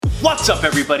What's up,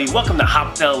 everybody? Welcome to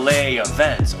Hopped LA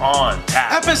Events on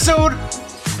Tap. Episode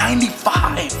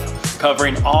 95.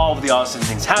 Covering all of the awesome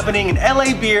things happening in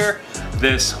LA beer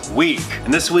this week.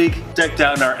 And this week, decked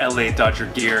out in our LA Dodger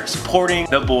gear, supporting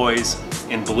the boys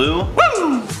in blue.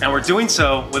 Woo! And we're doing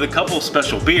so with a couple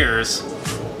special beers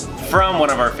from one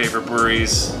of our favorite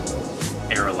breweries,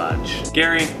 Aerolodge.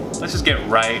 Gary, let's just get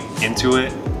right into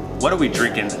it. What are we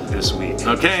drinking this week?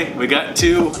 Okay, we got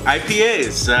two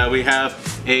IPAs. We have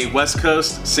a West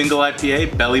Coast single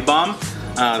IPA, Belly Bomb,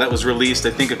 that was released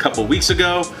I think a couple weeks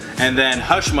ago, and then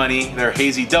Hush Money, their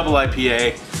hazy double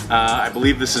IPA. I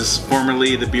believe this is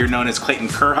formerly the beer known as Clayton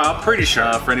Curhop. Pretty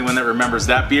sure. For anyone that remembers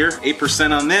that beer.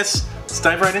 8% on this. Let's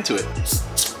dive right into it.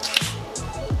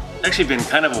 Actually been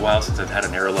kind of a while since I've had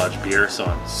an Aerolodge beer, so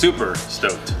I'm super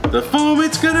stoked. The foam,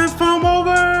 it's gonna foam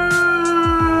over!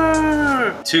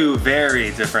 Two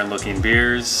very different looking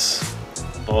beers.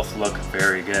 Both look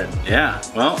very good. Yeah,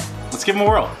 well, let's give them a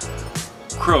whirl.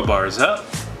 Crowbars up.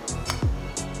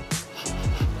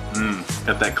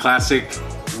 Got that classic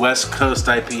West Coast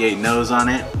IPA nose on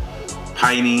it.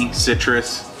 Piney,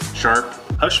 citrus, sharp.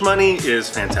 Hush Money is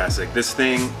fantastic. This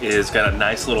thing is got a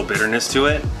nice little bitterness to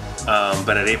it,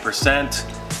 but at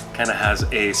 8%, kind of has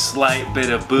a slight bit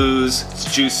of booze.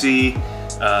 It's juicy.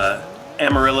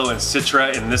 Amarillo and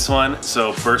Citra in this one,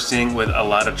 so bursting with a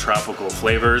lot of tropical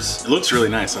flavors. It looks really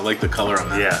nice. I like the color on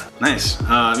that. Yeah. Nice.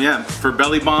 Yeah, for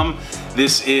Belly Bomb,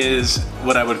 this is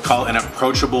what I would call an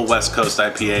approachable West Coast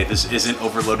IPA. This isn't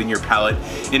overloading your palate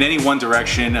in any one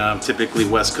direction. Typically,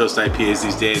 West Coast IPAs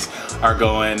these days are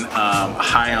going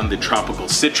high on the tropical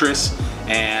citrus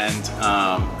and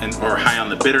or high on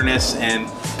the bitterness, and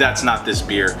that's not this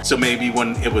beer. So maybe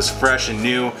when it was fresh and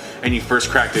new and you first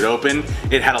cracked it open,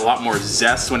 it had a lot more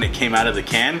zest when it came out of the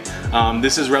can.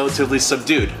 This is relatively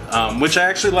subdued, which I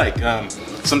actually like.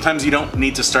 Sometimes you don't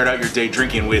need to start out your day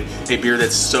drinking with a beer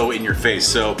that's so in your face.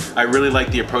 So I really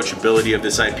like the approachability of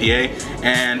this IPA,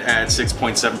 and at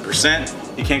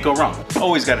 6.7%, you can't go wrong.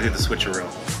 Always got to do the switcheroo.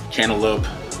 Cantaloupe,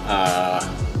 a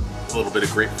little bit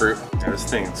of grapefruit. Yeah, this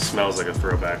thing smells like a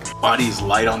throwback. Body's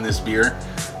light on this beer,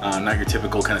 not your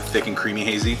typical kind of thick and creamy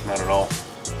hazy. Not at all.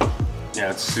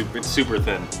 Yeah, it's super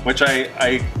thin, which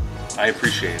I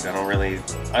appreciate. I don't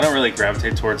really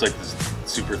gravitate towards like this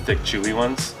super thick chewy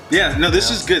ones. Yeah, no,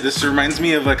 this is good. This reminds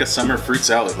me of like a summer fruit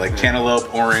salad, like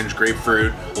cantaloupe, orange,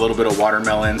 grapefruit, a little bit of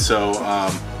watermelon. So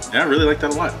yeah, I really like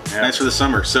that a lot. Yeah. Nice for the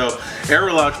summer. So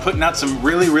Aerolodge putting out some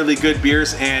really good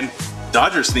beers and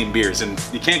Dodgers themed beers, and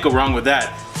you can't go wrong with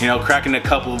that. You know, cracking a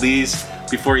couple of these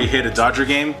before you hit a Dodger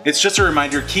game. It's just a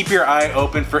reminder, keep your eye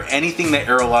open for anything that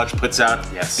Aerolodge puts out.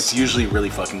 Yes. It's usually really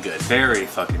fucking good. Very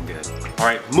fucking good. All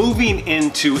right, moving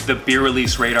into the beer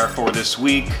release radar for this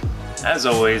week. As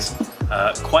always,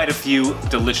 quite a few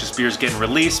delicious beers getting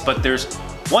released, but there's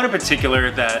one in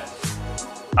particular that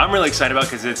I'm really excited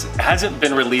about because it hasn't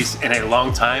been released in a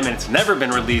long time, and it's never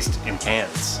been released in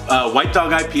cans. White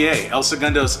Dog IPA, El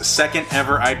Segundo's second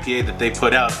ever IPA that they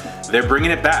put out. They're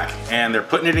bringing it back, and they're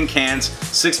putting it in cans,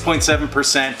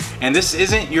 6.7%. And this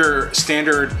isn't your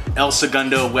standard El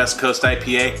Segundo West Coast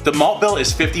IPA. The malt bill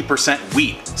is 50%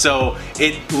 wheat, so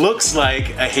it looks like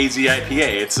a hazy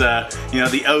IPA. It's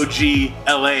the OG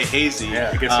LA hazy,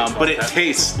 Yeah, I guess but it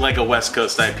tastes like a West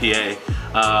Coast IPA.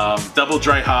 Double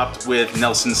dry hopped with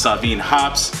Nelson Sauvin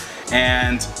hops,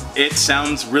 and it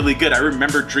sounds really good. I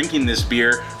remember drinking this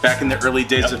beer back in the early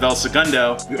days of El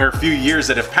Segundo, or a few years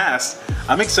that have passed.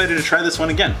 I'm excited to try this one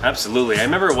again. Absolutely. I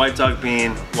remember White Dog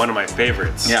being one of my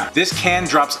favorites. Yeah. This can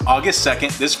drops August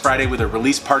 2nd, this Friday, with a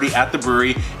release party at the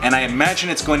brewery, and I imagine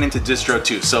it's going into distro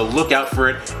too, so look out for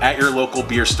it at your local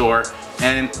beer store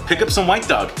and pick up some White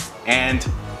Dog and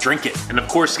drink it. And of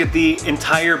course, get the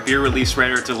entire beer release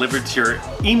radar delivered to your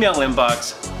email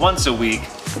inbox once a week.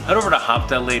 Head over to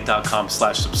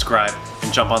hoppedla.com/subscribe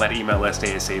and jump on that email list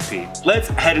ASAP. Let's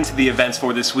head into the events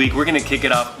for this week. We're gonna kick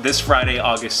it off this Friday,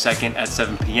 August 2nd at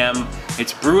 7 p.m.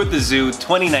 It's Brew at the Zoo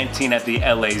 2019 at the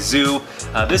LA Zoo.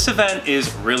 This event is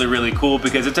really cool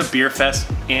because it's a beer fest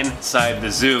inside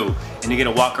the zoo. And you get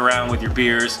to walk around with your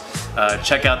beers,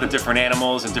 check out the different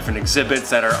animals and different exhibits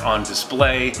that are on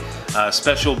display.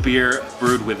 Special beer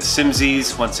brewed with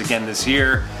Simsies once again this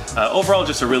year. Overall,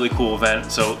 just a really cool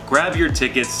event. So grab your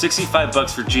tickets,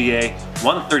 $65 for GA,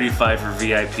 $135 for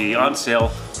VIP, on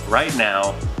sale right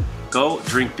now. Go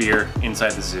drink beer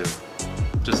inside the zoo.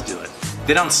 Just do it.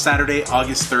 Then on Saturday,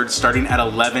 August 3rd, starting at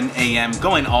 11 a.m.,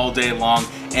 going all day long,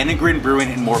 Enegrin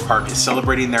Brewing in Moore Park is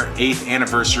celebrating their 8th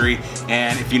anniversary.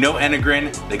 And if you know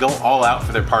Enegrin, they go all out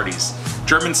for their parties.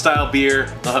 German style beer.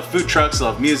 They'll have food trucks,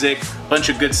 they'll have music, bunch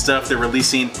of good stuff. They're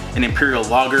releasing an Imperial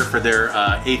Lager for their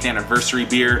 8th anniversary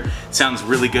beer. Sounds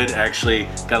really good. I actually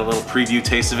got a little preview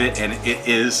taste of it and it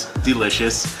is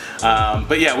delicious.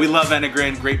 But yeah, we love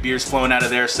Enegren. Great beers flowing out of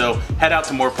there. So head out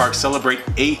to Moorpark, celebrate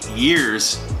 8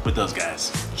 years with those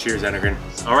guys. Cheers, Enegren.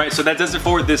 All right, so that does it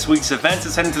for this week's events.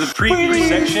 Let's head into the preview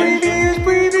section.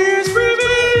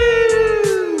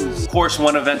 Of course,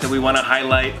 one event that we want to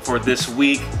highlight for this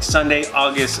week, Sunday,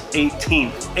 August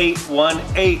 18th,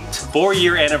 818,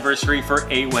 4-year anniversary for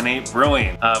 818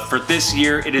 Brewing. For this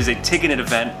year, it is a ticketed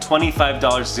event.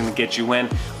 $25 is going to get you in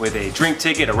with a drink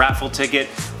ticket, a raffle ticket,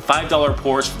 $5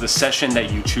 pours for the session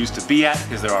that you choose to be at,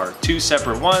 because there are 2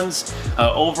 separate ones.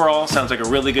 Overall, sounds like a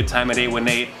really good time at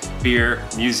 818. Beer,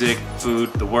 music,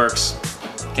 food, the works.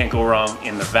 Can't go wrong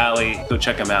in the Valley. Go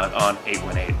check them out on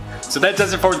 818. So that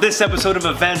does it for this episode of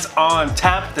Events on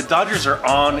Tap. The Dodgers are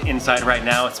on inside right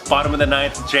now. It's bottom of the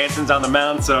 9th. Jansen's on the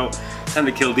mound, so time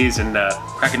to kill these and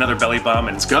crack another belly bomb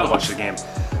and Let's go. watch the game.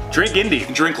 Drink Indy.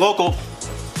 Drink local.